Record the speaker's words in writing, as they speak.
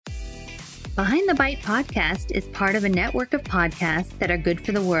Behind the Bite podcast is part of a network of podcasts that are good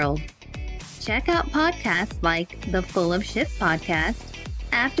for the world. Check out podcasts like the Full of Shift podcast,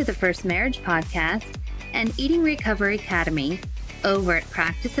 After the First Marriage podcast, and Eating Recovery Academy over at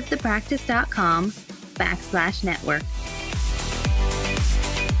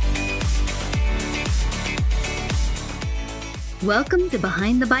practiceofthepractice.com/network. Welcome to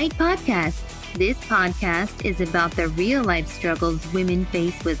Behind the Bite podcast. This podcast is about the real-life struggles women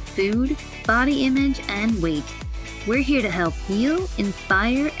face with food, body image, and weight. We're here to help heal,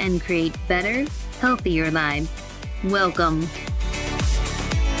 inspire, and create better, healthier lives. Welcome.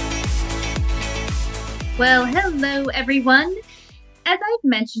 Well, hello, everyone. As I've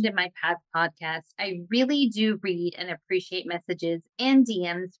mentioned in my past podcast, I really do read and appreciate messages and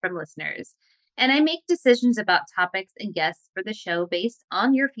DMs from listeners. And I make decisions about topics and guests for the show based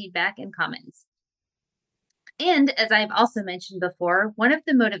on your feedback and comments. And as I've also mentioned before, one of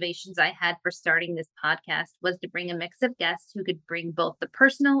the motivations I had for starting this podcast was to bring a mix of guests who could bring both the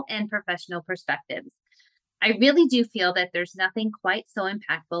personal and professional perspectives. I really do feel that there's nothing quite so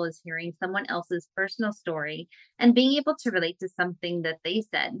impactful as hearing someone else's personal story and being able to relate to something that they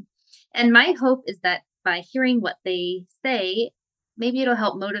said. And my hope is that by hearing what they say, maybe it'll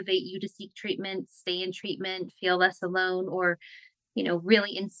help motivate you to seek treatment, stay in treatment, feel less alone, or,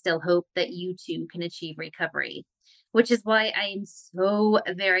 really instill hope that you too can achieve recovery, which is why I am so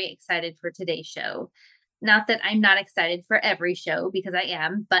very excited for today's show. Not that I'm not excited for every show, because I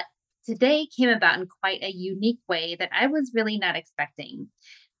am, but today came about in quite a unique way that I was really not expecting.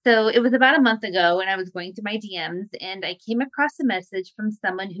 So it was about a month ago when I was going through my DMs and I came across a message from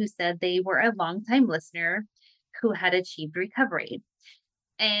someone who said they were a longtime listener who had achieved recovery.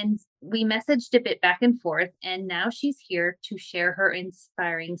 And we messaged a bit back and forth, and now she's here to share her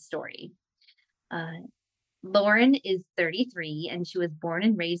inspiring story. Lauren is 33 and she was born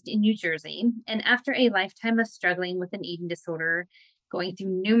and raised in New Jersey. And after a lifetime of struggling with an eating disorder, going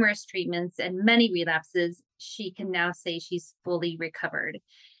through numerous treatments and many relapses, she can now say she's fully recovered.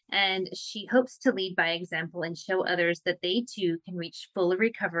 And she hopes to lead by example and show others that they too can reach full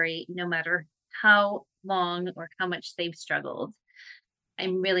recovery no matter how long or how much they've struggled.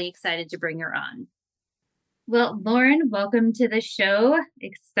 I'm really excited to bring her on. Well, Lauren, welcome to the show.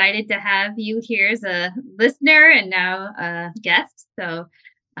 Excited to have you here as a listener and now a guest. So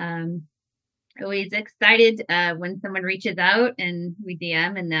always excited when someone reaches out and we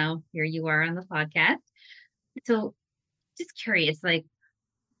DM, and now here you are on the podcast. So just curious,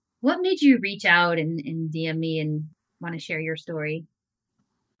 what made you reach out and DM me and want to share your story?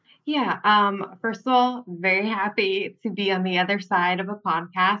 Yeah. First of all, very happy to be on the other side of a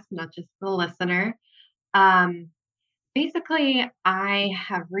podcast, not just the listener. Basically, I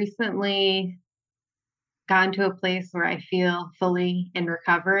have recently gotten to a place where I feel fully in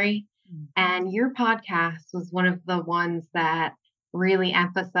recovery. And your podcast was one of the ones that really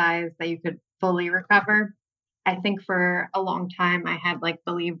emphasized that you could fully recover. I think for a long time, I had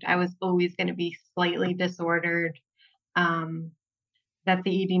believed I was always going to be slightly disordered. That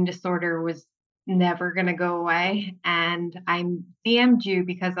the eating disorder was never going to go away. And I DM'd you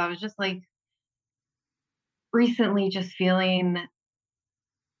because I was just recently just feeling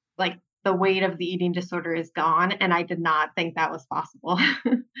like the weight of the eating disorder is gone. And I did not think that was possible.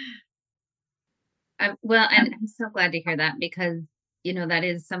 Well, and I'm so glad to hear that because, that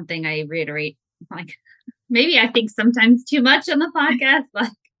is something I reiterate, maybe I think sometimes too much on the podcast.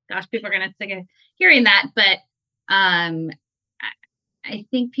 Gosh, people are going to sick of hearing that. But I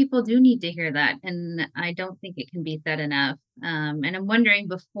think people do need to hear that. And I don't think it can be said enough. And I'm wondering,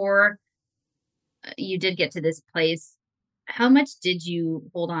 before you did get to this place, how much did you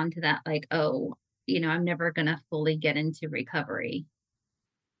hold on to that? I'm never going to fully get into recovery.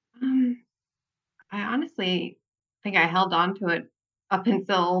 I honestly think I held on to it up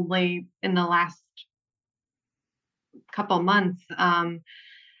until only in the last couple months.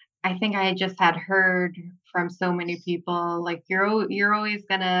 I think I just had heard from so many people you're always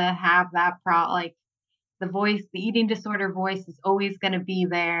gonna have that the voice, the eating disorder voice is always gonna be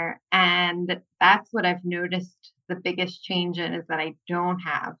there, and that's what I've noticed the biggest change in is that I don't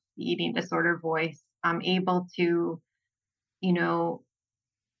have the eating disorder voice. I'm able to, you know,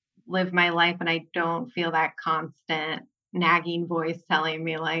 live my life and I don't feel that constant nagging voice telling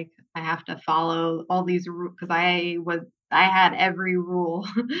me I have to follow all these rules because I had every rule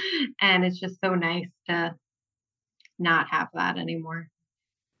and it's just so nice to not have that anymore.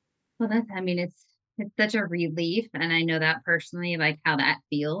 Well, it's such a relief, and I know that personally, how that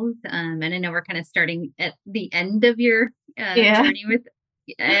feels. And I know we're kind of starting at the end of your Yeah. journey with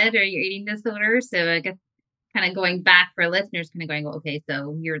Ed or your eating disorder. So I guess kind of going back for listeners, kind of going, well, okay,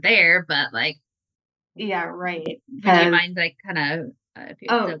 so you're there, but like, Yeah, right. would you Because mind like kind of, if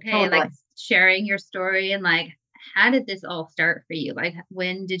it's oh, okay, totally. like sharing your story and like, how did this all start for you? Like,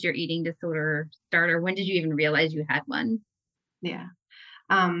 when did your eating disorder start, or when did you even realize you had one? Yeah.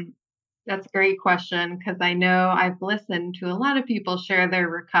 Um, that's a great question because I know I've listened to a lot of people share their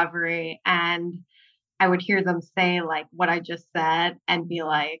recovery, and I would hear them say like what I just said and be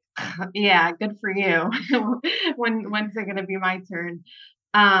like, "Yeah, good for you. When's it gonna be my turn?"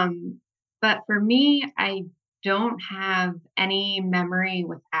 Um, but for me, I don't have any memory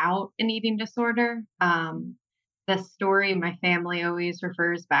without an eating disorder. The story my family always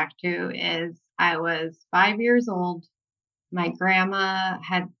refers back to is I was 5 years old. My grandma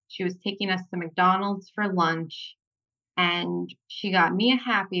she was taking us to McDonald's for lunch, and she got me a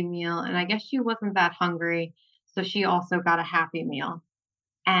Happy Meal, and I guess she wasn't that hungry, so she also got a Happy Meal.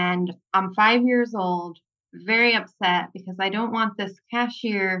 And I'm 5 years old, very upset because I don't want this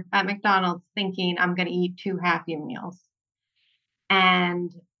cashier at McDonald's thinking I'm gonna eat 2 Happy Meals.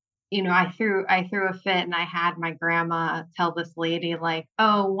 And, I threw a fit and I had my grandma tell this lady like,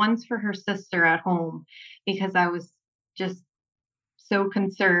 "Oh, one's for her sister at home," because I was just so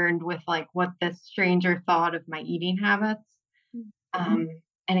concerned with, like, what this stranger thought of my eating habits. Um,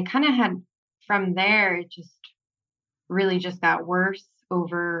 and it kinda had from there, it just really just got worse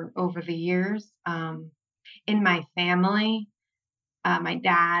over the years. In my family, my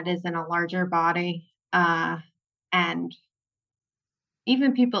dad is in a larger body, and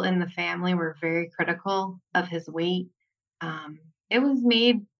even people in the family were very critical of his weight. Um, it was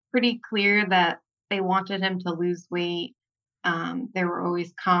made pretty clear that they wanted him to lose weight. There were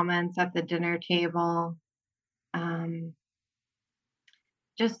always comments at the dinner table. Um,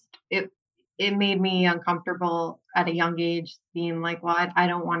 just it made me uncomfortable at a young age, being like, well, I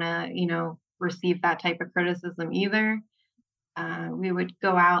don't want to, receive that type of criticism either. We would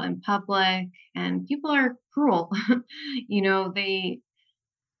go out in public, and people are cruel. you know, they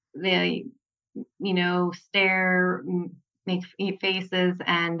they stare, make faces,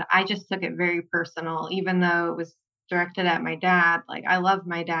 and I just took it very personal, even though it was directed at my dad. Like, I love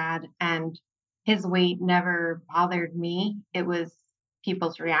my dad, and his weight never bothered me. It was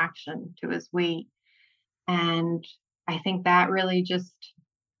people's reaction to his weight. And I think that really just,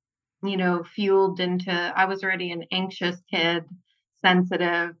 fueled into I was already an anxious kid,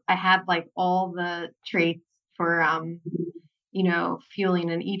 sensitive. I had like all the traits for, fueling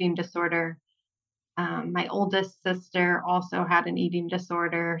an eating disorder. My oldest sister also had an eating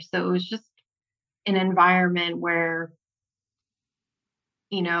disorder. So it was just an environment where,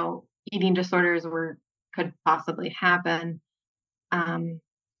 eating disorders could possibly happen. Um,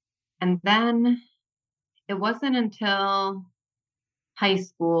 and then it wasn't until high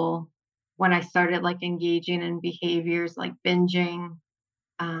school when I started like engaging in behaviors like binging.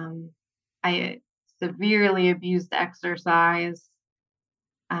 Um, I severely abused exercise.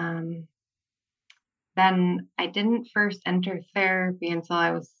 Um, then I didn't first enter therapy until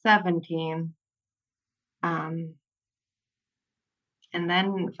I was 17. Um, And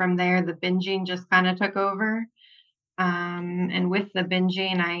then from there, the binging just kind of took over. And with the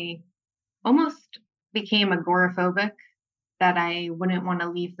binging, I almost became agoraphobic, that I wouldn't want to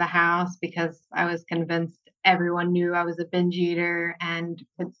leave the house because I was convinced everyone knew I was a binge eater and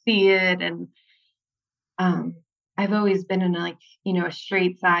could see it. And um, I've always been in like, a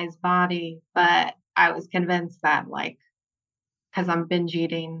straight size body, but I was convinced that like, because I'm binge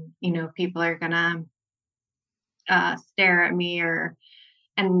eating, people are going to stare at me,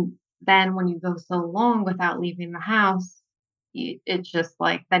 and then when you go so long without leaving the house, it's just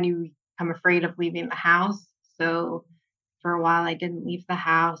like then you become afraid of leaving the house. So for a while, I didn't leave the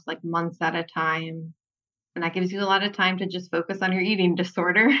house like months at a time. And that gives you a lot of time to just focus on your eating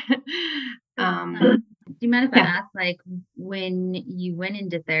disorder. So, um, do you mind if I yeah, ask, like, when you went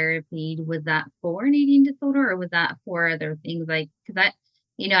into therapy, was that for an eating disorder or was that for other things? Like, because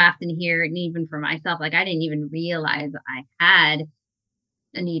I often hear, and even for myself, like, I didn't even realize I had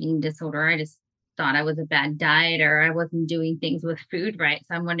an eating disorder. I just thought I was a bad diet or I wasn't doing things with food right.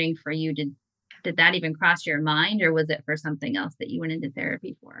 So I'm wondering for you, did that even cross your mind, or was it for something else that you went into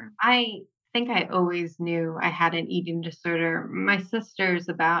therapy for? I think I always knew I had an eating disorder. My sister's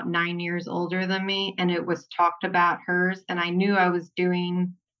about 9 years older than me, and it was talked about hers, and I knew I was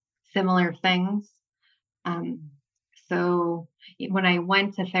doing similar things. Um, so when I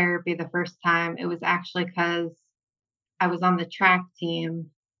went to therapy the first time, it was actually because I was on the track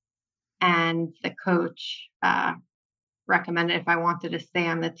team, and the coach recommended if I wanted to stay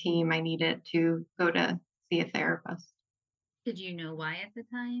on the team, I needed to go to see a therapist. Did you know why at the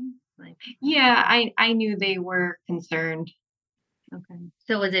time? Like, Yeah, I knew they were concerned. okay.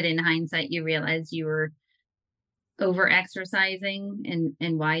 So was it in hindsight you realized you were over exercising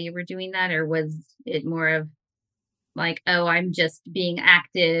and why you were doing that? Or was it more of like, oh, I'm just being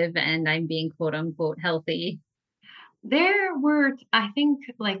active and I'm being quote unquote healthy? There were, I think,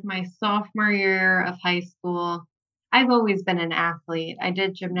 like my sophomore year of high school, I've always been an athlete. I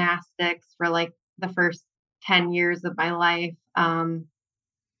did gymnastics for like the first 10 years of my life, and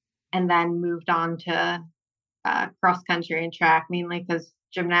then moved on to cross country and track, mainly because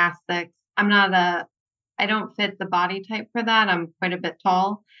gymnastics, I don't fit the body type for that. I'm quite a bit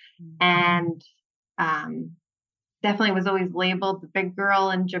tall Mm. and um, definitely was always labeled the big girl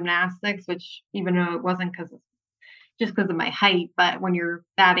in gymnastics, which even though it wasn't just because of my height, but when you're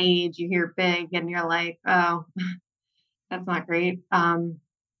that age, you hear big and you're like, oh, that's not great.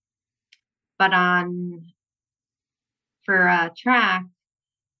 But on for track,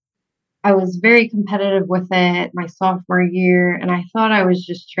 I was very competitive with it my sophomore year, and I thought I was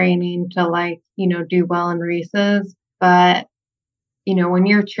just training to like, do well in races. But, when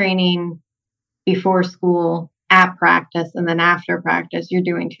you're training before school, at practice, and then after practice, you're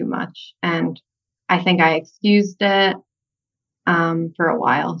doing too much. And I think I excused it for a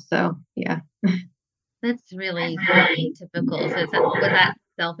while. So, yeah. That's really atypical. So was that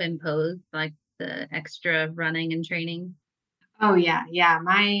self-imposed, like the extra running and training? Oh yeah, yeah.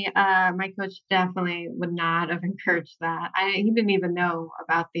 My coach definitely would not have encouraged that. He didn't even know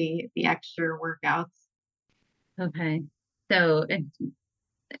about the extra workouts. Okay. So,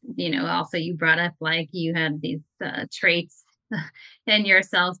 also you brought up like you had these traits in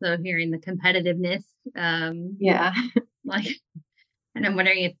yourself. So hearing the competitiveness, Yeah. like, and I'm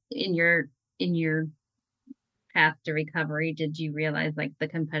wondering if in your path to recovery, did you realize like the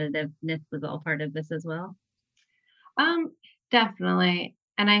competitiveness was all part of this as well? Um, Definitely.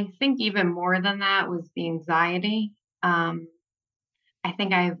 And I think even more than that was the anxiety. Um, I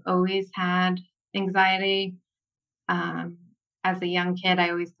think I've always had anxiety. Um, as a young kid, I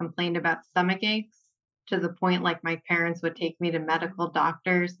always complained about stomach aches to the point like my parents would take me to medical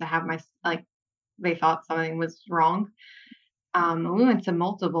doctors to have like they thought something was wrong. We went to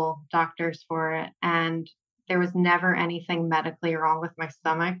multiple doctors for it, and there was never anything medically wrong with my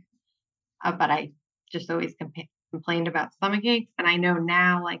stomach. But I just always complained about stomach aches. And I know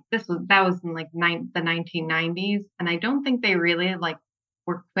now, like that was in like the 1990s, and I don't think they really like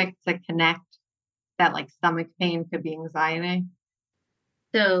were quick to connect that like stomach pain could be anxiety.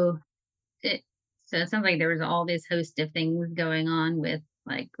 So it so it sounds like there was all this host of things going on with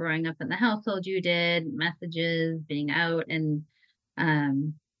like growing up in the household you did, messages, being out, and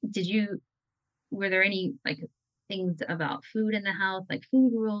um, did you were there any like things about food in the house, like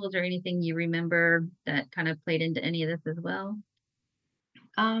food rules or anything you remember that kind of played into any of this as well?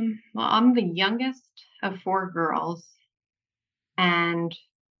 Well, I'm the youngest of four girls, and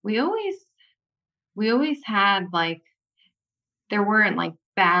we always we always had like there weren't like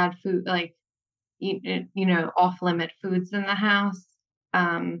bad food like off limit foods in the house.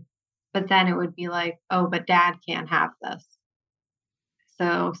 Um, but then it would be like, oh, but dad can't have this.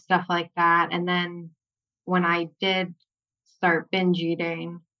 So stuff like that. And then when I did start binge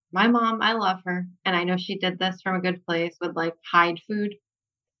eating, my mom, I love her, and I know she did this from a good place, would like hide food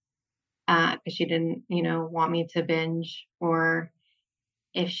because she didn't, want me to binge, or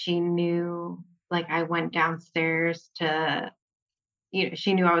if she knew like I went downstairs to,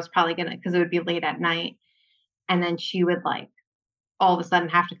 she knew I was probably gonna because it would be late at night, and then she would like all of a sudden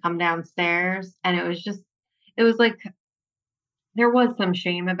have to come downstairs, and it was like there was some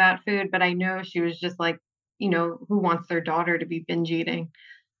shame about food, but I know she was just like, who wants their daughter to be binge eating?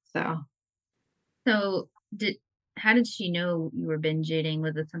 So, So did how did she know you were binge eating?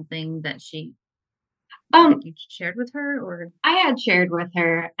 Was it something that she like um, you shared with her or I had shared with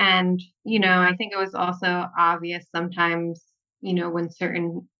her, and I think it was also obvious sometimes, when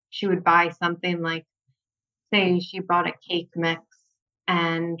she would buy something like, say, she bought a cake mix,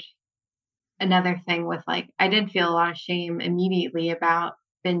 and another thing with like, I did feel a lot of shame immediately about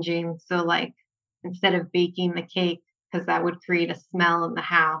binging. So, like, instead of baking the cake, because that would create a smell in the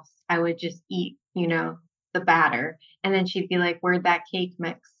house, I would just eat, the batter. And then she'd be like, where'd that cake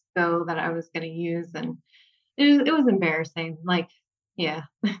mix go that I was going to use? And it was embarrassing. Like, yeah.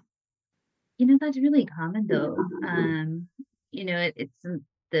 that's really common though. It's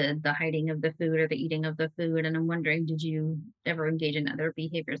the hiding of the food or the eating of the food, and I'm wondering, did you ever engage in other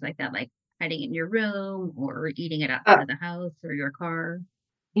behaviors like that, like hiding in your room or eating it outside Uh, of the house or your car?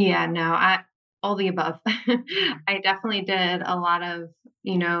 yeah, no, all the above. I definitely did a lot of,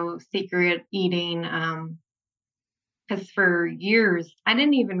 secret eating. because for years, I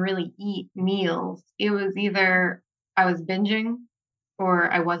didn't even really eat meals. It was either I was binging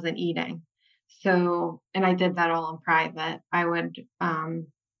or I wasn't eating. So, and I did that all in private. I would,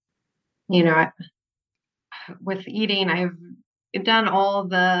 you know, with eating, I've done all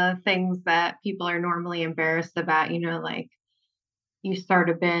the things that people are normally embarrassed about, like you start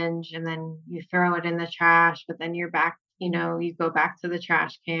a binge and then you throw it in the trash, but then you're back, you go back to the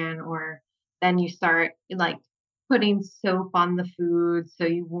trash can, or then you start like putting soap on the food so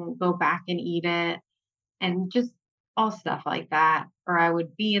you won't go back and eat it, and just all stuff like that. Or I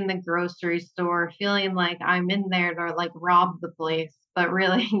would be in the grocery store feeling like I'm in there to like rob the place, but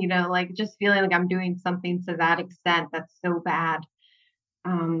really, like just feeling like I'm doing something to that extent that's so bad.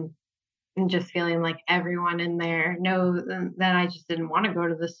 Um, and just feeling like everyone in there knows, and then I just didn't wanna go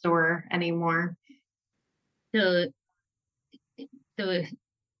to the store anymore. So so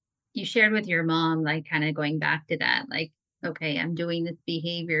you shared with your mom, like, kinda going back to that, like, "Okay, I'm doing this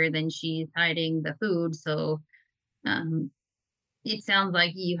behavior, then she's hiding the food," so, um, it sounds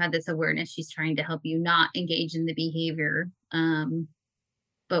like you had this awareness she's trying to help you not engage in the behavior,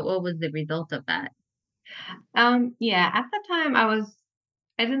 but what was the result of that? Yeah, at the time,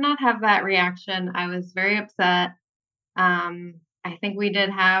 I did not have that reaction. I was very upset. I think we did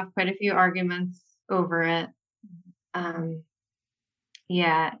have quite a few arguments over it. Um,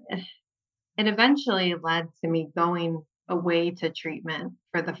 yeah, it eventually led to me going away to treatment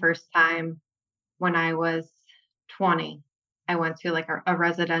for the first time when I was 20. I went to, like, a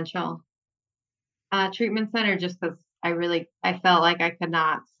residential treatment center just because I felt like I could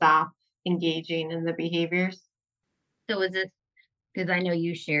not stop engaging in the behaviors. So was this because I know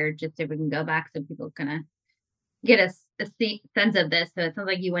you shared just so we can go back so people kinda get a sense of this, so it sounds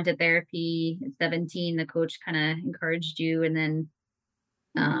like you went to therapy at 17, the coach kinda encouraged you, and then,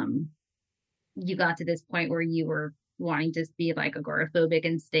 um, you got to this point where you were wanting to be, like, agoraphobic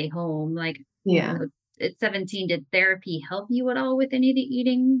and stay home, like, Yeah. so at 17, did therapy help you at all with any of the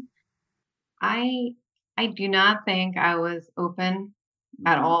eating? I I do not think I was open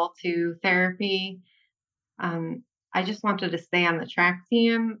at Mhm. all to therapy. Um, I just wanted to stay on the track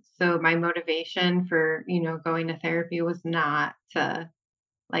team, so my motivation for, going to therapy was not to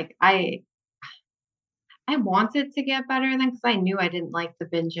like I wanted to get better then because I knew I didn't like the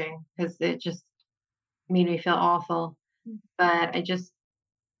binging because it just made me feel awful, but I just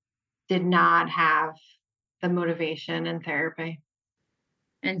did not have the motivation in therapy.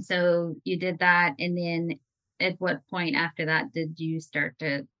 And so you did that, and then at what point after that did you start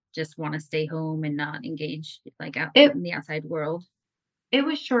to just wanna stay home and not engage, like, out It in the outside world? it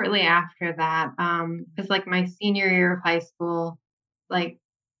was shortly after that, because like, my senior year of high school, like,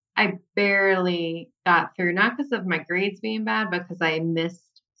 I barely got through, not because of my grades being bad, but because I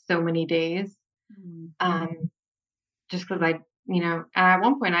missed so many days, Mm. um, just because at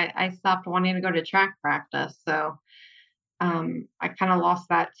one point, I stopped wanting to go to track practice, so, I kinda lost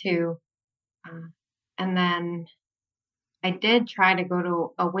that too, uh, and then I did try to go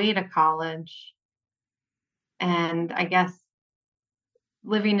to away to college, and I guess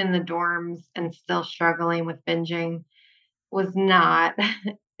living in the dorms and still struggling with binging was not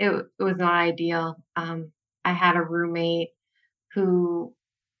it was not ideal. I had a roommate who,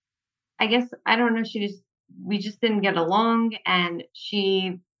 I guess, I don't know, we just didn't get along, and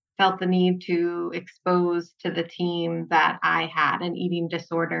she felt the need to expose to the team that I had an eating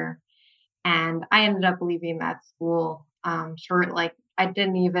disorder, and I ended up leaving that school, short like, I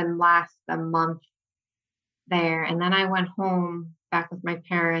didn't even last a month there, and then I went home back with my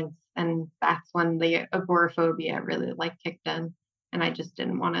parents, and that's when the agoraphobia really, like, kicked in, and I just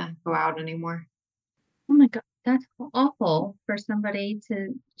didn't wanna go out anymore. Oh my god, that's awful for somebody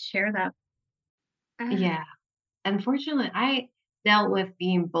to share that. Ah, Yeah. Unfortunately, I dealt with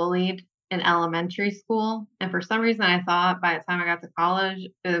being bullied in elementary school, and for some reason, I thought by the time I got to college,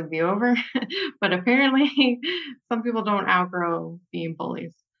 it would be over, but apparently, some people don't outgrow being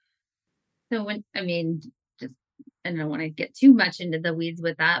bullies. so when I mean, just I don't wanna get too much into the weeds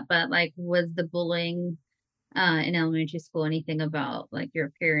with that, but, like, was the bullying, in elementary school anything about, like, your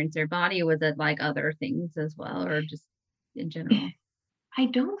appearance or body, or was it, like, other things as well, or just in general? I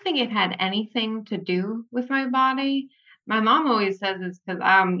don't think it had anything to do with my body. My mom always says it's because 'cause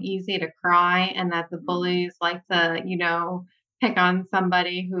I'm easy to cry and that the Mm, bullies like to, pick on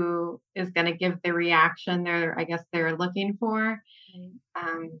somebody who is gonna give the reaction I guess they're looking for. right.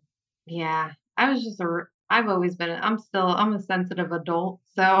 Um, yeah, I was just I've always been I'm a sensitive adult,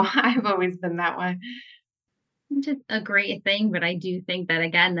 so I've always been that way. Which is a great thing, but I do think that,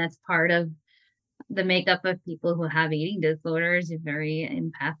 again, that's part of, the makeup of people who have eating disorders is very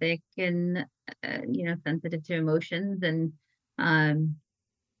empathic and sensitive to emotions, and um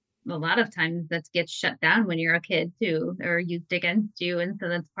a lot of times that gets shut down when you're a kid too, or used against you, and so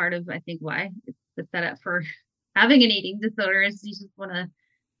that's part of, I think, why it's the setup for having an eating disorder is you just want to,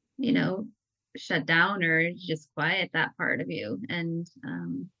 you know, shut down or just quiet that part of you, and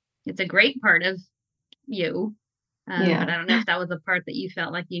it's a great part of you, but Yeah, I don't know if that was a part that you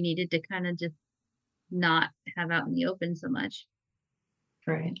felt like you needed to kind of just not have out in the open so much.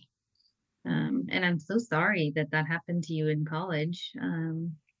 right. And I'm so sorry that that happened to you in college.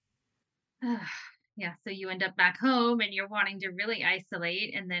 Yeah, so you end up back home and you're wanting to really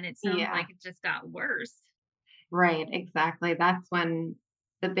isolate, and then it sounds Yeah, like it just got worse. right, exactly. That's when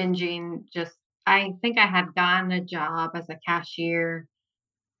the binging just I think I had gotten a job as a cashier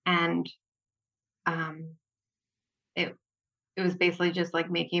and um it it was basically just like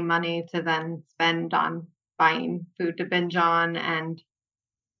making money to then spend on buying food to binge on, and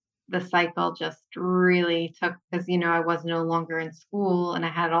the cycle just really took because I was no longer in school and I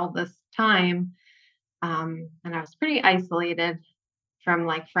had all this time, and I was pretty isolated from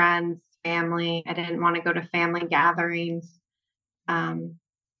like friends, family. I didn't want to go to family gatherings. Um,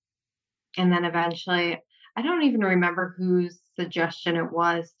 and then eventually, I don't even remember whose suggestion it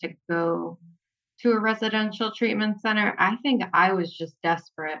was to go to a residential treatment center. I think I was just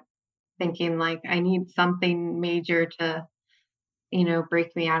desperate, thinking like I need something major to,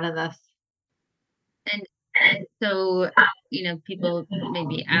 break me out of this. And so, people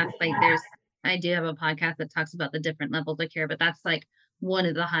maybe ask, like, I do have a podcast that talks about the different levels of care, but that's like one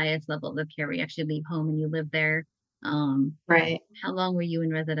of the highest levels of care where you actually leave home and you live there. Um, Right. how long were you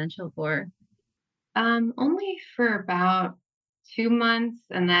in residential for? Only for about 2 months,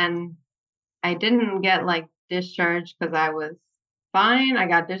 and then I didn't get like discharged because I was fine. I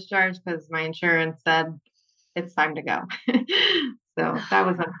got discharged because my insurance said it's time to go. So that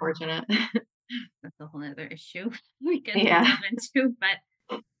was unfortunate. That's a whole other issue we can Yeah. delve into.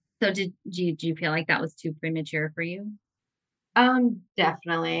 But so do you feel like that was too premature for you?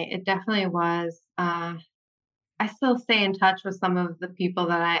 Definitely. It definitely was. I still stay in touch with some of the people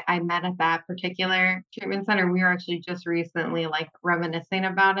that I met at that particular treatment center. We were actually just recently like reminiscing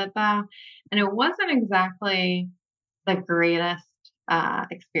about it though. And it wasn't exactly the greatest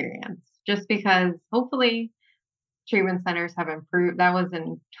experience just because hopefully treatment centers have improved. That was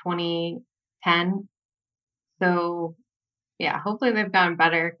in 2010. So yeah, hopefully they've gotten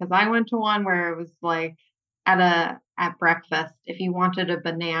better because I went to one where it was like at breakfast, if you wanted a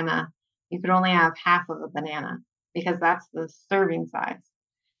banana, you could only have half of a banana because that's the serving size.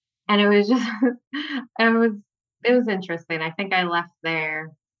 And it was just it was it was interesting. I think I left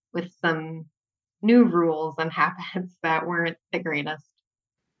there with some new rules and habits that weren't the greatest.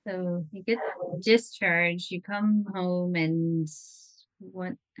 So you get discharged, you come home, and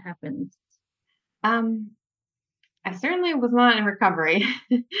what happens? Um, I certainly was not in recovery.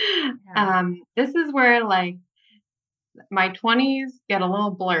 Yeah. This is where like my 20s get a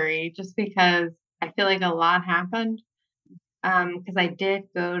little blurry just because I feel like a lot happened. Because I did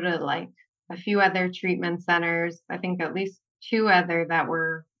go to like a few other treatment centers, I think at least two other that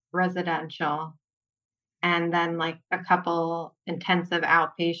were residential, and then like a couple intensive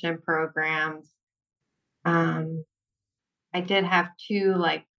outpatient programs. Um, I did have two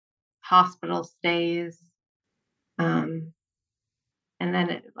like hospital stays. Um, and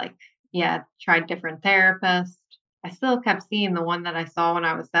then yeah, tried different therapists. I still kept seeing the one that I saw when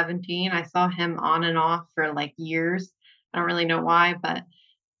I was 17. I saw him on and off for like years. I don't really know why, but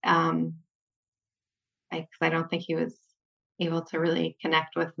um, 'cause I don't think he was able to really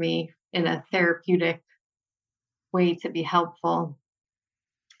connect with me in a therapeutic way to be helpful.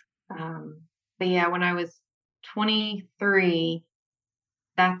 But yeah, when I was 23,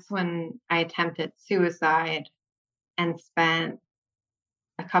 that's when I attempted suicide and spent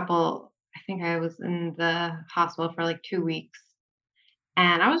I think I was in the hospital for like 2 weeks.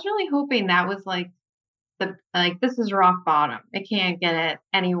 And I was really hoping that was like this is rock bottom. It can't get it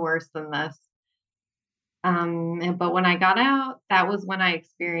any worse than this. But when I got out, that was when I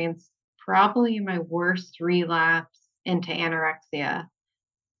experienced probably my worst relapse into anorexia.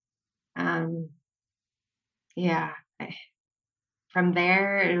 Um, yeah, from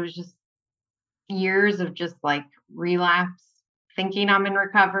there, it was just years of just like relapse, thinking I'm in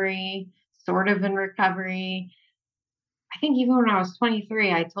recovery, sort of in recovery. I think even when I was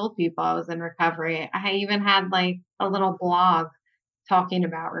 23, I told people I was in recovery. I even had like a little blog talking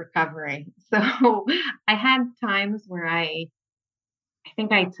about recovery. So I had times where I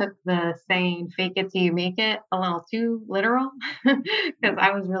think I took the saying "fake it till you make it" a little too literal because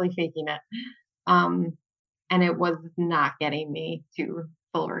I was really faking it. Um, and it was not getting me to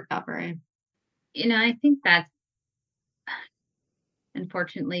full recovery. I think that's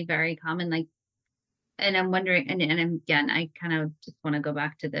unfortunately very common. Like, and I'm wondering, again, I kind of just want to go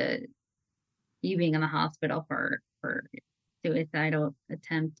back to the you being in the hospital for suicidal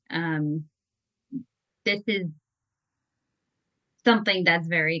attempt. This is something that's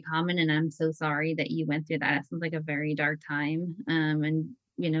very common, and I'm so sorry that you went through that. It sounds like a very dark time. And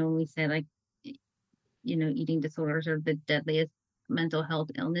we say like, y- eating disorders are the deadliest mental health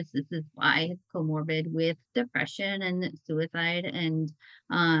illness. This is why it's comorbid with depression and suicide. And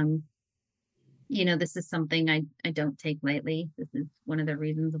um, this is something I don't take lightly. This is one of the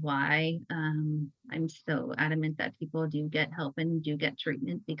reasons why I'm so adamant that people do get help and do get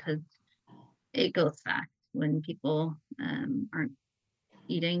treatment because it goes fast when people aren't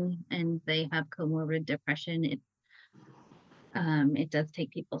eating and they have comorbid depression. It does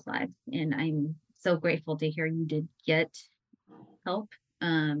take people's lives, and I'm so grateful to hear you did get help.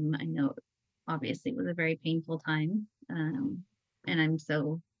 I know obviously it was a very painful time, and I'm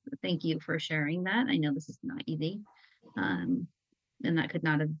so thank you for sharing that. I know this is not easy, um, and that could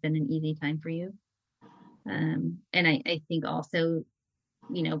not have been an easy time for you. And I think also,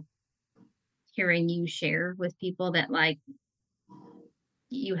 you know, hearing you share with people that like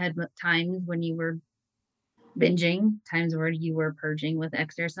you had times when you were binging, times where you were purging with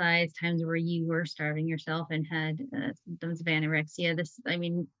exercise, times where you were starving yourself and had symptoms of anorexia. I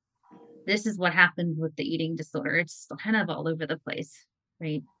mean, this is what happens with the eating disorder. It's kind of all over the place,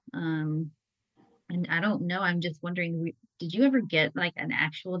 right? Um, and I don't know. I'm just wondering, did you ever get like an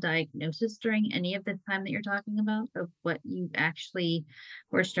actual diagnosis during any of the time that you're talking about of what you actually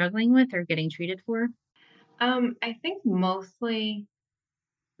were struggling with or getting treated for? I think mostly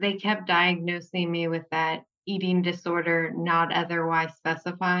they kept diagnosing me with that eating disorder not otherwise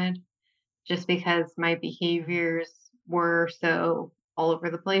specified, just because my behaviors were so all over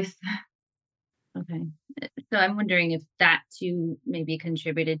the place. Okay. So I'm wondering if that too maybe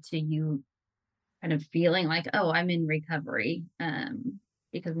contributed to you kind of feeling like, "Oh, I'm in recovery,"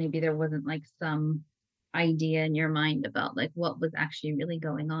 because maybe there wasn't, like, some idea in your mind about, like, what was actually really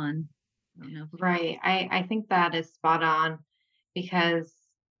going on. I don't know. Right. I think that is spot on because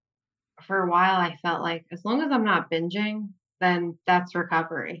for a while I felt like as long as I'm not binging, then that's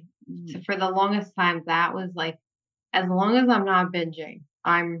recovery. So Mhm. for the longest time, that was like, as long as I'm not binging,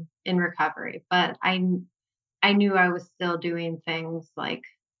 I'm in recovery. But I knew I was still doing things like,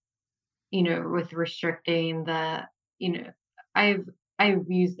 with restricting you know, I've I've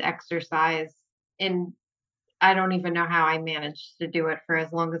used exercise and I don't even know how I managed to do it for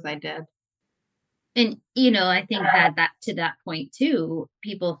as long as I did. And, I think that to that point too,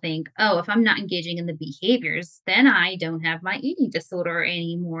 people think, "Oh, if I'm not engaging in the behaviors, then I don't have my eating disorder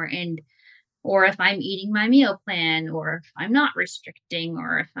anymore," or if I'm eating my meal plan, or if I'm not restricting,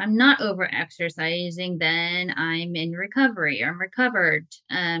 or if I'm not over exercising, then I'm in recovery or I'm recovered.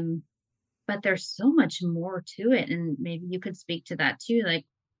 But there's so much more to it, and maybe you could speak to that too, like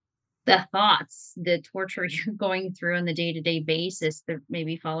the thoughts, the torture you're going through on the day-to-day basis, the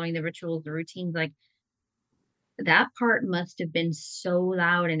maybe following the rituals, the routines, like that part must have been so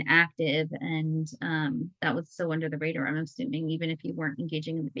loud and active, and that was so under the radar, I'm assuming, even if you weren't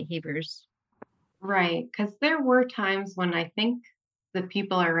engaging in the behaviors. Right, because there were times when I think the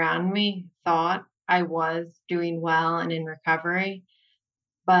people around me thought I was doing well and in recovery,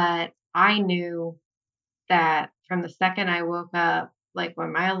 but I knew that from the second I woke up, like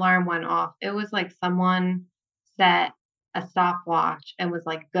when my alarm went off, it was like someone set a stopwatch and was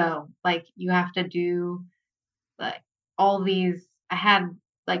like, "Go." Like, you have to do, like, all these I had,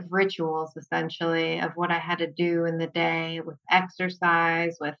 like, rituals essentially of what I had to do in the day with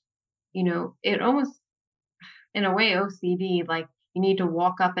exercise, with, it almost in a way OCD, like you need to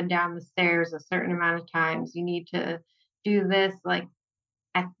walk up and down the stairs a certain amount of times. You need to do this like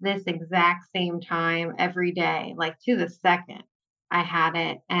at this exact same time every day, like to the second I had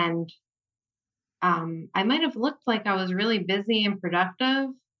it. And I might have looked like I was really busy and productive,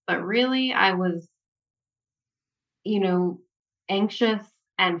 but really I was, you know, anxious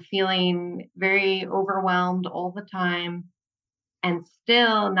and feeling very overwhelmed all the time and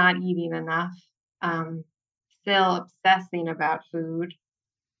still not eating enough. Um, Still obsessing about food.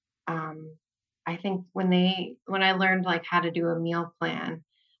 um, I think when I learned like how to do a meal plan,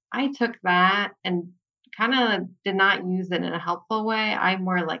 I took that and kind of did not use it in a helpful way. I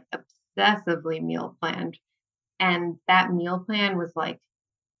more like obsessively meal planned, and that meal plan was like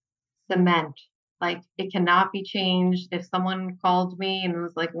cement. Like it cannot be changed. If someone called me and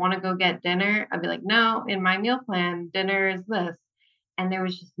was like, "Want to go get dinner?" I'd be like, "No, in my meal plan, dinner is this." and there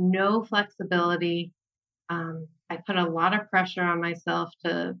was just no flexibility. I put a lot of pressure on myself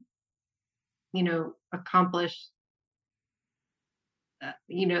to, accomplish,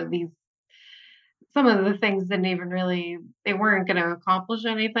 these some of the things didn't even really they weren't going to accomplish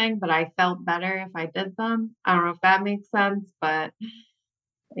anything, but I felt better if I did them. I don't know if that makes sense, but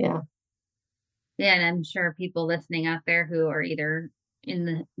yeah. Yeah, and I'm sure people listening out there who are either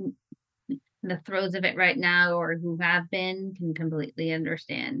in the throes of it right now or who have been can completely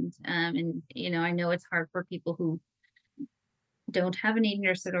understand. And I know it's hard for people who don't have an eating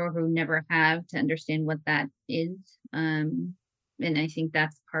disorder or who never have to understand what that is. And I think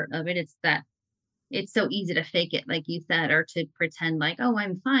that's part of it. It's that it's so easy to fake it, like you said, or to pretend like, oh,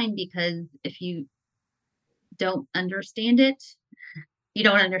 I'm fine, because if you don't understand it, you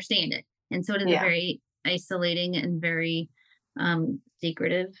don't understand it. And so it is a Yeah. very isolating and very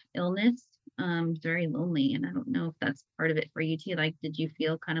secretive illness. It's very lonely. And I don't know if that's part of it for you too. Like, did you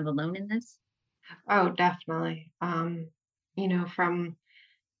feel kind of alone in this? Oh, definitely. From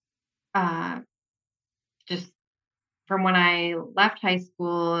uh just from when I left high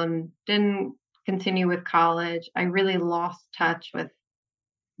school and didn't continue with college, I really lost touch with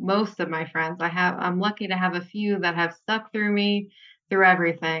most of my friends. I'm lucky to have a few that have stuck through me through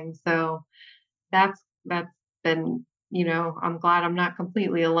everything. So that's been, I'm glad I'm not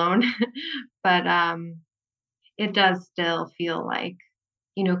completely alone. But it does still feel like,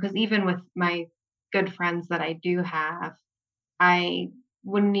 because even with my good friends that I do have, I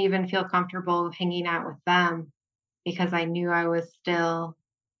wouldn't even feel comfortable hanging out with them because I knew I was still,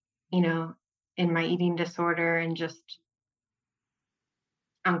 you know, in my eating disorder and just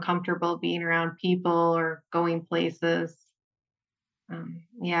uncomfortable being around people or going places.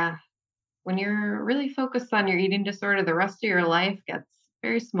 Yeah, when you're really focused on your eating disorder, the rest of your life gets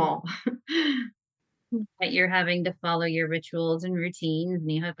very small. That you're having to follow your rituals and routines,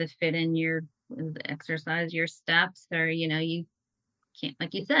 and you have to fit in your exercise, your steps, or you can't,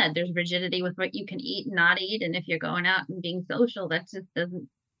 like you said, there's rigidity with what you can eat and not eat. And if you're going out and being social, that just doesn't,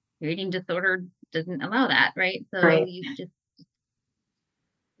 your eating disorder doesn't allow that, right? So Right. you just,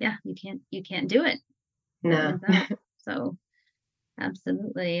 yeah, you can't do it. Simple No. as that. So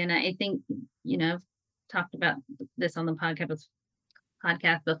absolutely. And I think, I've talked about this on the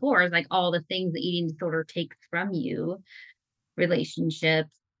podcast before, is like all the things the eating disorder takes from you,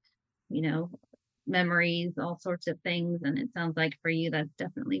 relationships, you know, memories, all sorts of things. And it sounds like for you that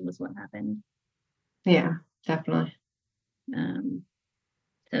definitely was what happened. Yeah, definitely. Um,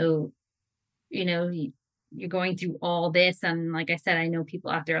 so, you're going through all this. And like I said, I know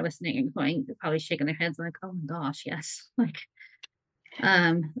people out there listening and going, probably shaking their heads like, oh my gosh, yes. Like,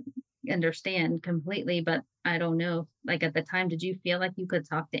 um, understand completely. But I don't know. Like at the time, did you feel like you could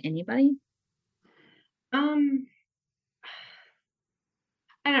talk to anybody? Um,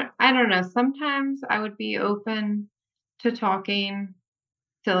 I don't know. Sometimes I would be open to talking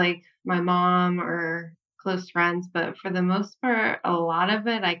to like my mom or close friends, but for the most part, a lot of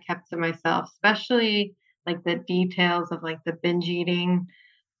it I kept to myself, especially like the details of like the binge eating.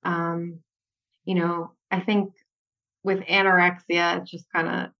 Um, I think with anorexia, it's just kind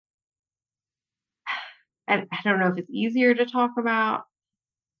of, I don't know if it's easier to talk about,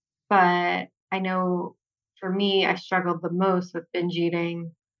 but I know for me, I struggled the most with binge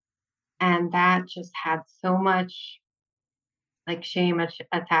eating. And that just had so much like shame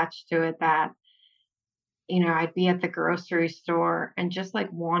attached to it that, I'd be at the grocery store and just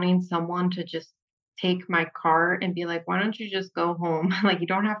like wanting someone to just take my cart and be like, why don't you just go home? Like, you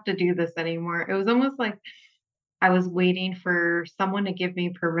don't have to do this anymore. It was almost like I was waiting for someone to give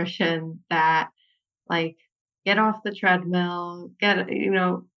me permission that, like, get off the treadmill, get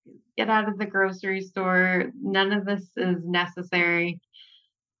out of the grocery store. None of this is necessary.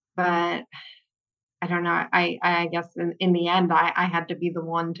 But I don't know. I guess in the end, I had to be the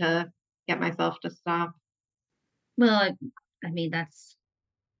one to get myself to stop. Well, I mean, I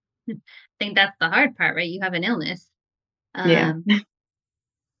think that's the hard part, right? You have an illness. Yeah. Um,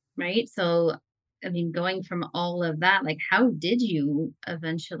 right? So, I mean, going from all of that, like, how did you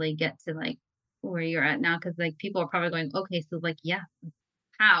eventually get to like where you're at now? Because like people are probably going, okay, so like, yeah,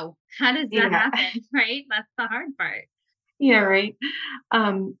 how? How does that Yeah. happen? Right? That's the hard part. Yeah, right.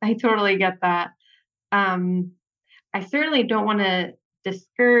 I totally get that. Um, I certainly don't wanna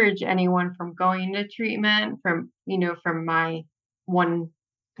discourage anyone from going to treatment from my one,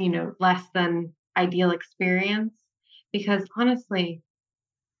 less than ideal experience, because honestly,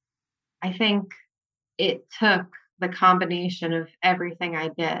 I think it took the combination of everything I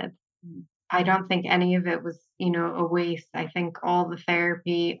did. I don't think any of it was, a waste. I think all the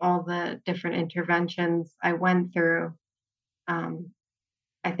therapy, all the different interventions I went through, um,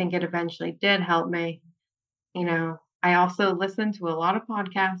 I think it eventually did help me. I also listened to a lot of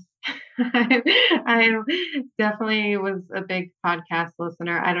podcasts. I definitely was a big podcast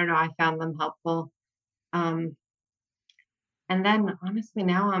listener. I don't know, I found them helpful. Um, and then honestly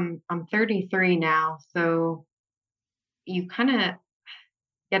now I'm 33 now, so you kind of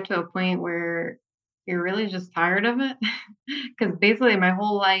get to a point where you're really just tired of it. Because basically my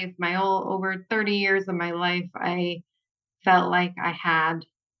whole life, my whole over 30 years of my life, I felt like I had,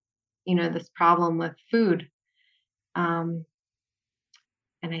 this problem with food. Um,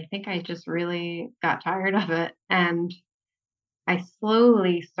 and I think I just really got tired of it. And I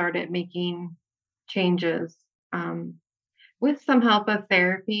slowly started making changes, um, with some help of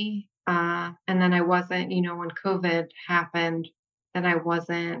therapy. And then I wasn't, when COVID happened, then I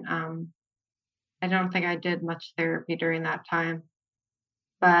don't think I did much therapy during that time.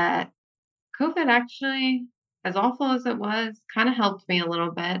 But COVID actually, as awful as it was, kind of helped me a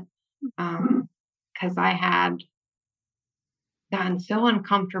little bit, because I had gotten so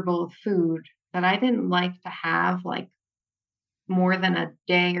uncomfortable with food that I didn't like to have like more than a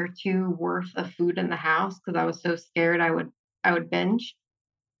day or two worth of food in the house because I was so scared I would binge.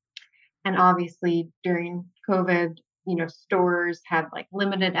 And obviously during COVID, stores had like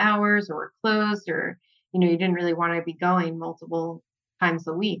limited hours or were closed or, you didn't really want to be going multiple times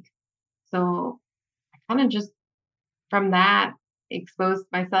a week. So I kind of just from that exposed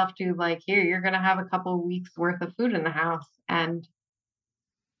myself to like, here, you're going to have a couple weeks worth of food in the house. And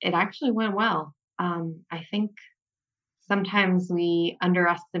it actually went well. I think sometimes we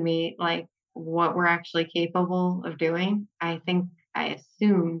underestimate like what we're actually capable of doing. I think I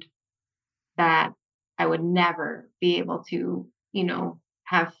assumed that I would never be able to,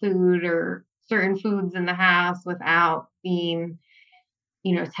 have food or certain foods in the house without being,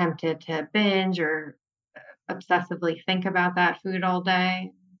 tempted to binge or obsessively think about that food all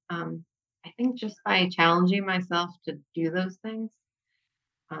day. Um, I think just by challenging myself to do those things,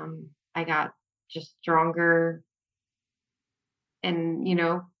 I got just stronger and,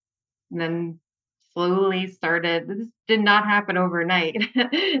 then slowly started. This did not happen overnight.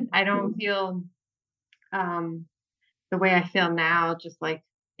 I don't feel um, the way I feel now, just like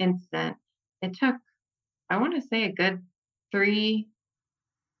instant. It took, I want to say, a good three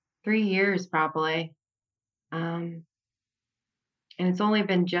 3 years probably, um, and it's only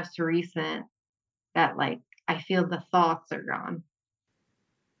been just recent that like I feel the thoughts are gone.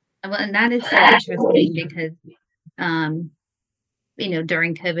 Well, and that is so interesting because, um,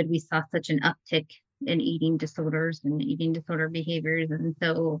 during COVID, we saw such an uptick in eating disorders and eating disorder behaviors. And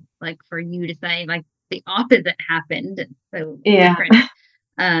so, like, for you to say, like, the opposite happened, it's so Yeah, different.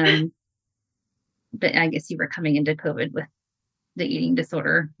 Um, but I guess you were coming into COVID with the eating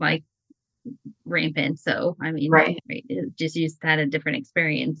disorder, like, rampant. So, I mean, right. right, it just you just had a different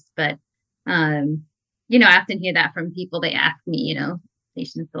experience. But, um, I often hear that from people. They ask me,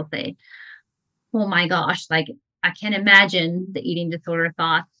 patients will say, oh my gosh, like I can't imagine the eating disorder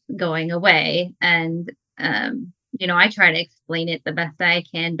thoughts going away. And, I try to explain it the best I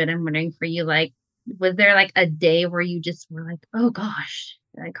can, but I'm wondering for you, like, was there like a day where you just were like, oh gosh,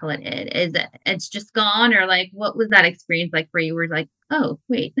 I call it, is it, it's just gone? Or like, what was that experience like where you were like, oh,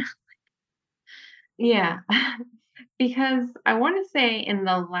 wait, Yeah. Because I want to say in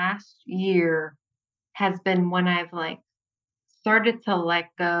the last year has been when I've like started to let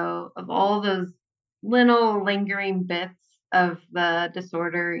go of all those little lingering bits of the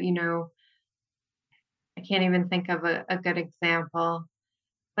disorder. I can't even think of a good example,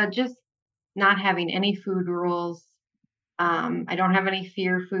 but just not having any food rules. I don't have any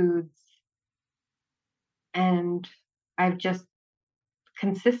fear foods. And I've just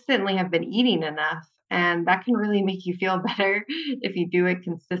consistently have been eating enough. And that can really make you feel better if you do it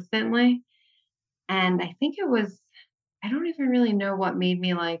consistently. And I think it was, I don't even really know what made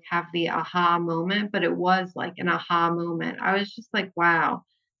me like have the aha moment, but it was like an aha moment. I was just like, wow,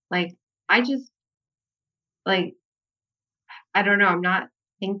 like I just like, I don't know, I'm not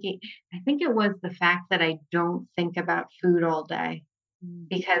thinking. I think it was the fact that I don't think about food all day mm,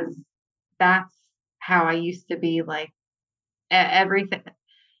 because that's how I used to be like everything,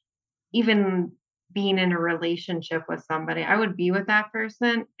 even being in a relationship with somebody, I would be with that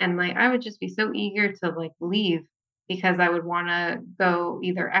person and like I would just be so eager to like leave because I would want to go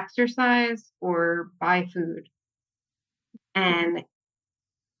either exercise or buy food. And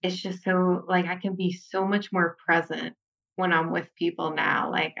it's just so like I can be so much more present when I'm with people now.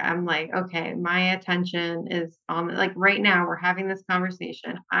 Like I'm like, okay, my attention is on like right now we're having this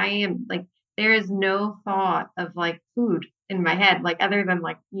conversation. I am like there is no thought of like food in my head, like other than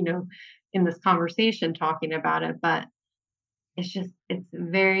like, in this conversation talking about it. But it's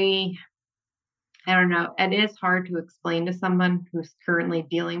very, I don't know, it is hard to explain to someone who's currently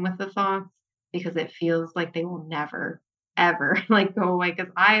dealing with the thoughts because it feels like they will never, ever, like, go away.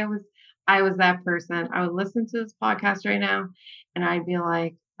 Because I was that person. I would listen to this podcast right now, and I'd be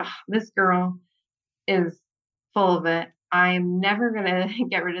like, "Ugh, this girl is full of it. I'm never gonna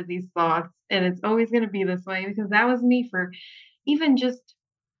get rid of these thoughts, and it's always gonna be this way," because that was me for even just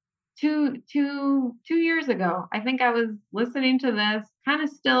 2 years ago. I think I was listening to this, kinda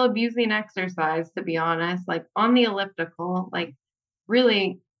still abusing exercise, to be honest, like, on the elliptical, like,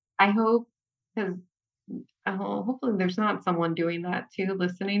 really, I hope, 'cause hopefully there's not someone doing that too,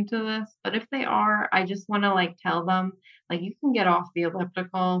 listening to this, but if they are, I just wanna, like, tell them, like, "You can get off the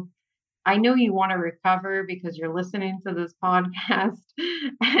elliptical. I know you wanna recover because you're listening to this podcast,"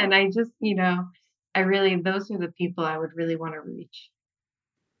 and I just, I really, those are the people I would really wanna reach.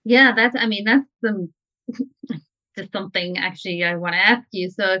 Yeah, I mean, that's some just something actually I want to ask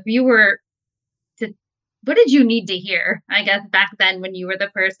you. So if you were to what did you need to hear? I guess back then when you were the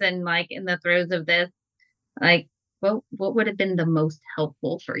person like in the throes of this, like what would have been the most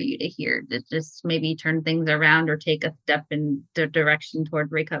helpful for you to hear to just maybe turn things around or take a step in the direction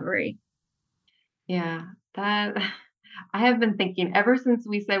toward recovery? Yeah, that I have been thinking ever since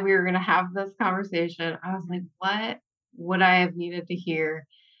we said we were gonna have this conversation. I was like, "What would I have needed to hear?"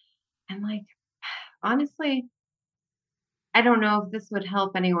 And, like, honestly, I don't know if this would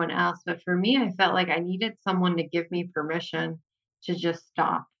help anyone else, but for me, I felt like I needed someone to give me permission to just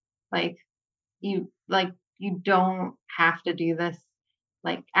stop. Like, you don't have to do this.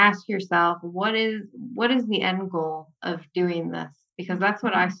 Like, ask yourself, what is the end goal of doing this? Because that's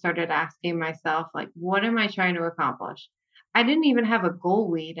what I started asking myself, like, what am I trying to accomplish? I didn't even have a goal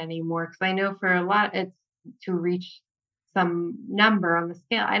weight anymore because I know for a lot it's to reach some number on the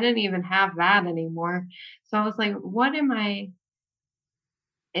scale. I didn't even have that anymore. So I was like, what am I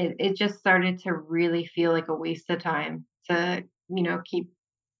it just started to really feel like a waste of time to, keep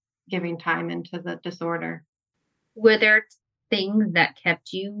giving time into the disorder. Were there things that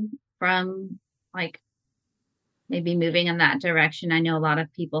kept you from like maybe moving in that direction? I know a lot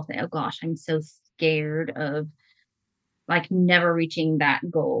of people say, "Oh gosh, I'm so scared of like never reaching that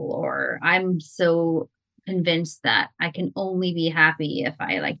goal," or "I'm so convinced that I can only be happy if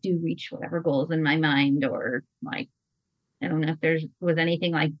I like do reach whatever goals in my mind," or like I don't know if there's was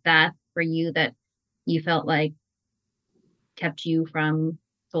anything like that for you that you felt like kept you from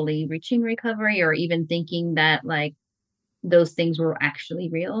fully reaching recovery or even thinking that like those things were actually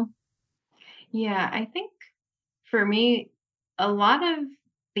real? Yeah, I think for me, a lot of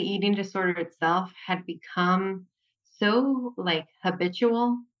the eating disorder itself had become so like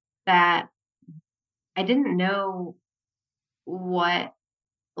habitual that I didn't know what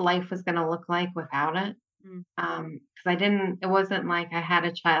life was going to look like without it. Mm. Because I didn't, it wasn't like I had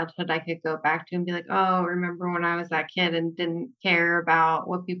a childhood I could go back to and be like, oh, remember when I was that kid and didn't care about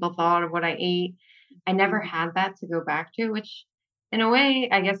what people thought of what I ate. I never had that to go back to, which in a way,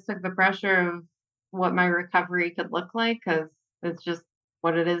 I guess took the pressure of what my recovery could look like because it's just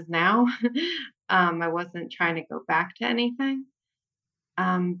what it is now. I wasn't trying to go back to anything.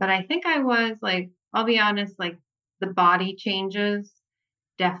 But I think I was like, I'll be honest, like the body changes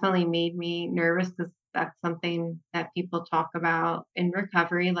definitely made me nervous because that's something that people talk about in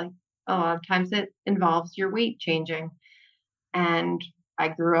recovery. Like a lot of times it involves your weight changing. And I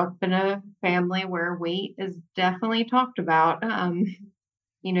grew up in a family where weight is definitely talked about.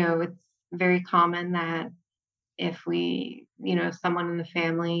 It's very common that if someone in the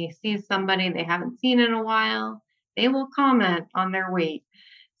family sees somebody they haven't seen in a while, they will comment on their weight.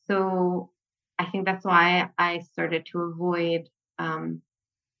 So I think that's why I started to avoid um,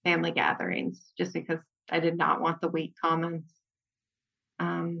 family gatherings just because I did not want the weight comments.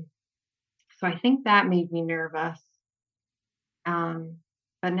 Um, so I think that made me nervous. Um,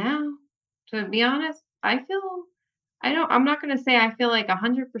 but now, to be honest, I'm not going to say I feel like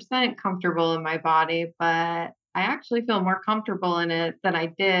 100% comfortable in my body, but I actually feel more comfortable in it than I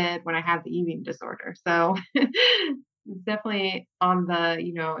did when I had the eating disorder. So it's definitely on the,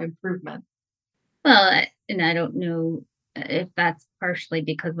 improvement. Well, and I don't know if that's partially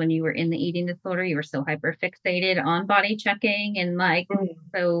because when you were in the eating disorder, you were so hyper fixated on body checking and like Mm.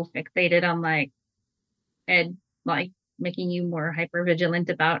 so fixated on and like making you more hyper vigilant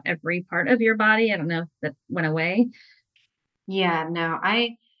about every part of your body. I don't know if that went away. Yeah, no,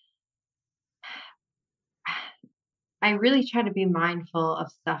 I really try to be mindful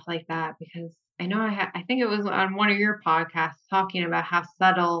of stuff like that because I know I think it was on one of your podcasts talking about how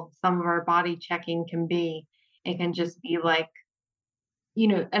subtle some of our body checking can be. It can just be like,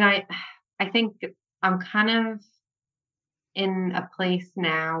 and I think I'm kind of in a place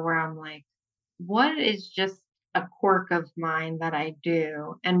now where I'm like, what is just a quirk of mine that I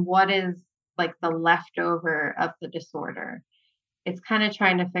do? And what is like the leftover of the disorder? It's kind of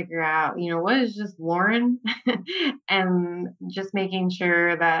trying to figure out, what is just Lauren and just making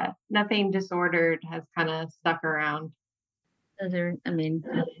sure that nothing disordered has kind of stuck around. Those are, I mean,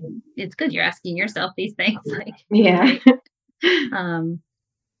 it's good you're asking yourself these things, like, Yeah. right? Um,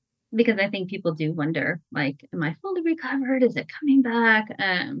 because I think people do wonder, like, am I fully recovered? Is it coming back?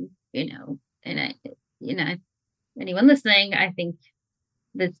 And you know, anyone listening, I think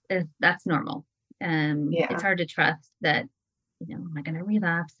that's normal. It's Yeah. hard to trust that, am I going to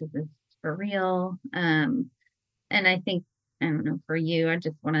relapse? Is this for real? And I think, I don't know, for you, I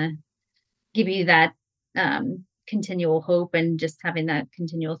just want to give you that continual hope and just having that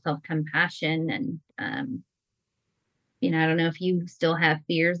continual self compassion. And, I don't know if you still have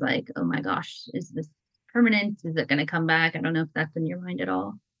fears like, oh my gosh, is this permanent? Is it going to come back? I don't know if that's in your mind at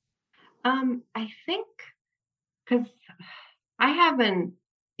all. I think because I haven't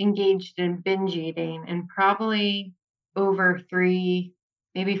engaged in binge eating in probably over 3,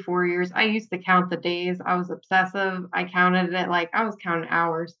 maybe 4 years. I used to count the days. I was obsessive. I counted it like I was counting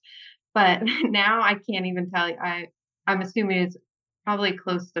hours. But now I can't even tell you. I'm assuming it's probably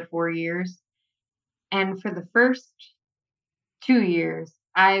close to 4 years. And for the first 2 years,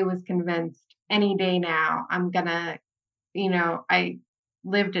 I was convinced any day now I'm gonna, I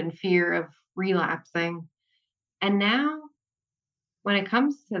lived in fear of relapsing. And now when it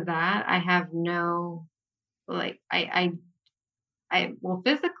comes to that, I have no like well,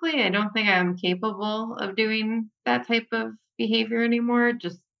 physically, I don't think I'm capable of doing that type of behavior anymore.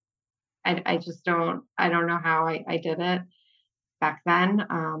 Just I just don't know how I did it back then.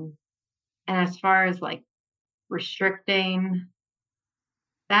 And as far as like restricting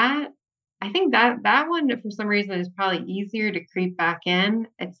that, I think that one for some reason is probably easier to creep back in.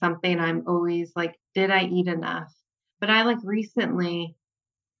 It's something I'm always like, did I eat enough? But I like recently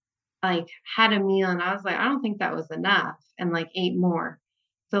like had a meal and I was like, I don't think that was enough and like ate more.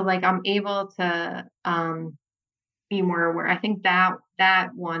 So like I'm able to be more aware. I think that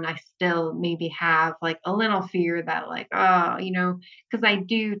one I still maybe have like a little fear that like, oh, because I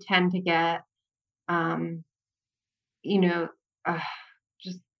do tend to get um, you know, uh,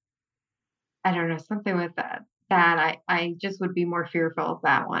 just I don't know, something with that I just would be more fearful of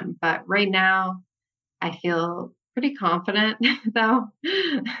that one. But right now I feel pretty confident though.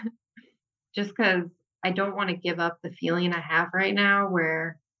 Just because I don't want to give up the feeling I have right now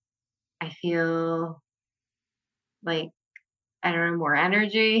where I feel like, I don't know, more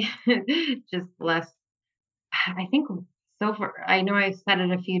energy, just less. I think so far, I know I've said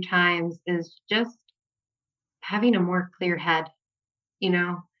it a few times, is just having a more clear head, you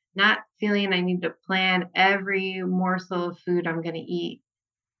know, not feeling I need to plan every morsel of food I'm going to eat.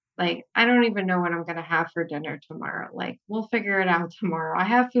 Like, I don't even know what I'm gonna have for dinner tomorrow. Like, we'll figure it out tomorrow. I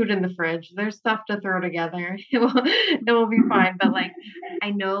have food in the fridge. There's stuff to throw together. It will be fine. But like,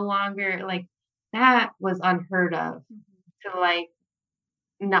 I no longer like that was unheard of to like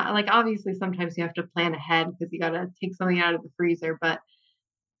not like obviously sometimes you have to plan ahead because you gotta take something out of the freezer, but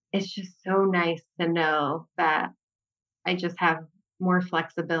it's just so nice to know that I just have more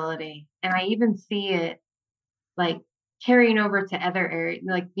flexibility. And I even see it like, carrying over to other areas,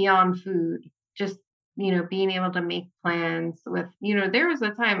 like, beyond food, just, being able to make plans with there was a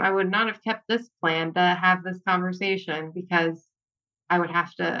time I would not have kept this plan to have this conversation because I would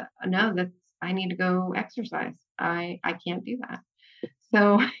have to know that I need to go exercise. I can't do that.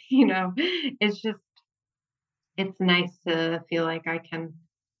 So, it's nice to feel like I can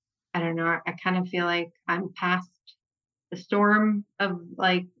I don't know, I kind of feel like I'm past the storm of,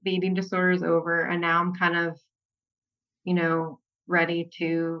 like, the eating disorder is over, and now I'm kind of you know, ready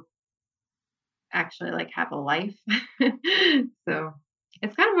to actually like have a life. So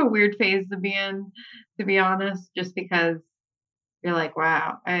it's kind of a weird phase to be in, to be honest, just because you're like,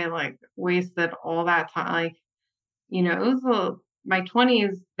 wow, I like wasted all that time. Like, it was my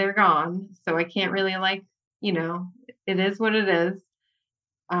 20s, they're gone. So I can't really like, it is what it is.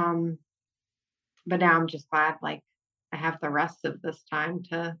 Um, but now I'm just glad like I have the rest of this time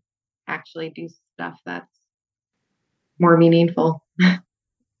to actually do stuff that's more meaningful.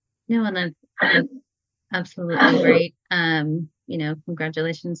 No, and that's absolutely right.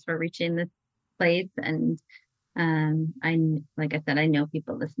 Congratulations for reaching this place. And like I said, I know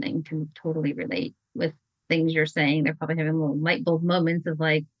people listening can totally relate with things you're saying. They're probably having little light bulb moments of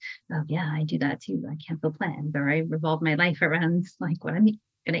like, oh yeah, I do that too. I cancel plans or I revolve my life around like what I'm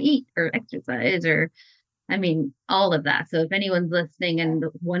gonna eat or exercise or I mean all of that. So if anyone's listening and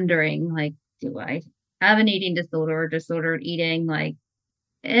wondering like, do I have an eating disorder or disordered eating, like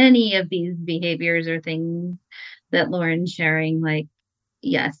any of these behaviors or things that Lauren's sharing, like,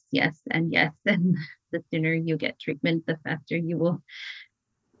 yes, yes, and yes. And the sooner you get treatment, the faster you will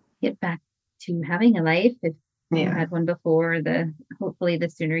get back to having a life. If you Yeah. had one before, the hopefully the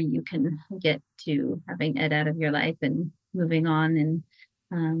sooner you can get to having Ed out of your life and moving on. And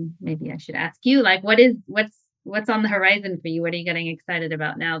maybe I should ask you, like, what's on the horizon for you? What are you getting excited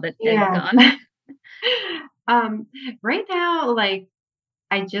about now that Ed's Yeah. gone? Um, right now, like,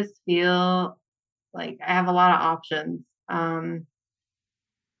 I just feel like I have a lot of options. I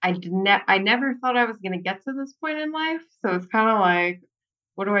never thought I was gonna get to this point in life, so it's kinda like,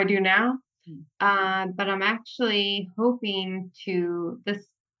 what do I do now? Mm. But I'm actually hoping to this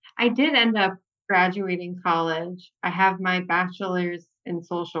I did end up graduating college. I have my bachelor's in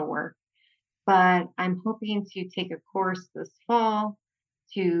social work, but I'm hoping to take a course this fall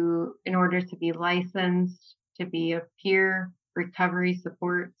in order to be licensed to be a peer recovery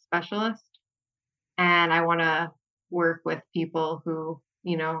support specialist. And I want to work with people who,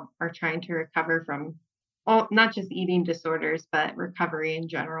 are trying to recover from not just eating disorders, but recovery in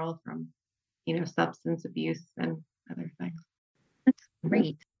general from, substance abuse and other things.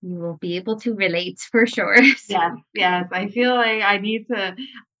 Great. You will be able to relate for sure. Yes, yes. I feel like I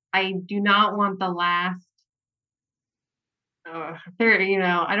do not want the last there,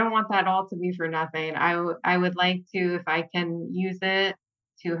 I don't want that all to be for nothing. I would like to, if I can use it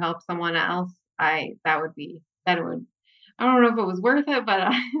to help someone else, that would I don't know if it was worth it,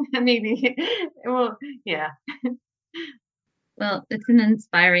 but maybe it will. Yeah. Well, it's an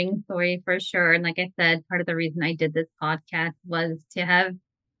inspiring story for sure. And like I said, part of the reason I did this podcast was to have,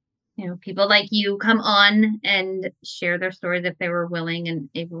 people like you come on and share their stories if they were willing and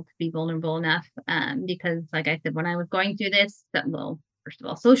able to be vulnerable enough. Because like I said, when I was going through this, well, first of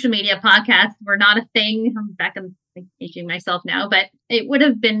all, social media podcasts were not a thing. I'm back in like, aging myself now, but it would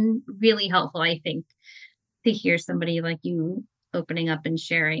have been really helpful, I think, to hear somebody like you opening up and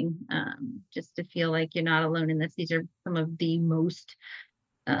sharing, just to feel like you're not alone in this. These are some of the most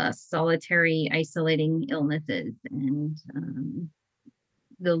solitary, isolating illnesses, and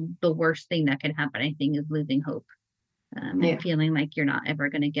the worst thing that can happen, I think, is losing hope, and Yeah. feeling like you're not ever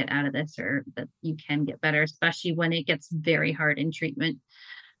going to get out of this, or that you can get better, especially when it gets very hard in treatment.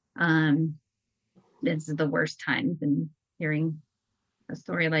 Um, this is the worst times, and hearing a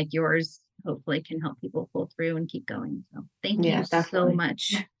story like yours hopefully can help people pull through and keep going. So thank you Yeah, so definitely.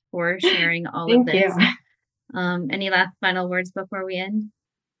 much for sharing all of Thank you. this. Any last final words before we end?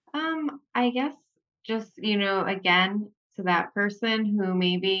 I guess just, again, to that person who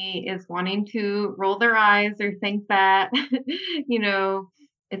maybe is wanting to roll their eyes or think that, you know,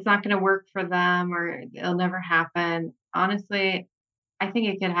 it's not going to work for them or it'll never happen. Honestly, I think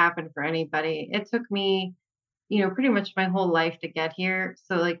it could happen for anybody. It took me, pretty much my whole life to get here.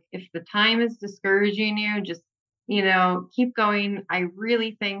 So, like, if the time is discouraging you, just, keep going. I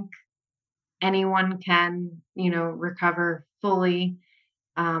really think anyone can, recover fully.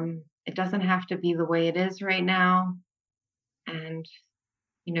 It doesn't have to be the way it is right now. And,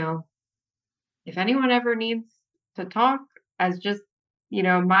 you know, if anyone ever needs to talk, as just,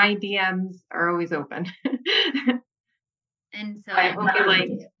 my DMs are always open. And so I only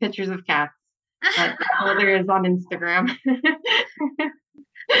like pictures of cats, but that's all there is on Instagram.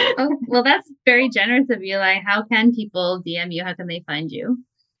 oh, well, that's very generous of you. Like, how can people DM you? How can they find you?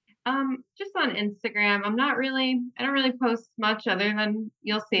 Just on Instagram. I don't really post much other than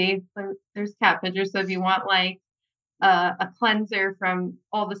you'll see there's cat pictures. So if you want like a cleanser from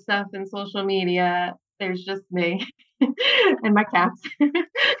all the stuff in social media, there's just me and my cats.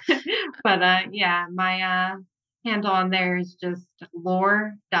 But yeah, my handle on there is just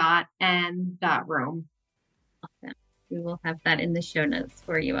lore.n.rome. Awesome. We will have that in the show notes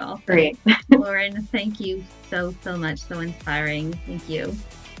for you all. So, Great. Lauren, thank you so, so much. So inspiring. Thank you.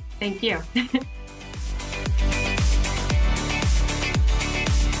 Thank you.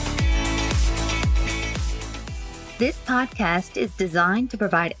 This podcast is designed to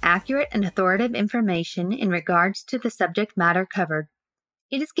provide accurate and authoritative information in regards to the subject matter covered.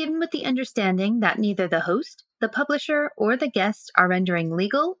 It is given with the understanding that neither the host, the publisher, or the guest are rendering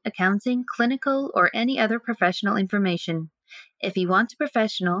legal, accounting, clinical, or any other professional information. If you want a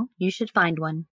professional, you should find one.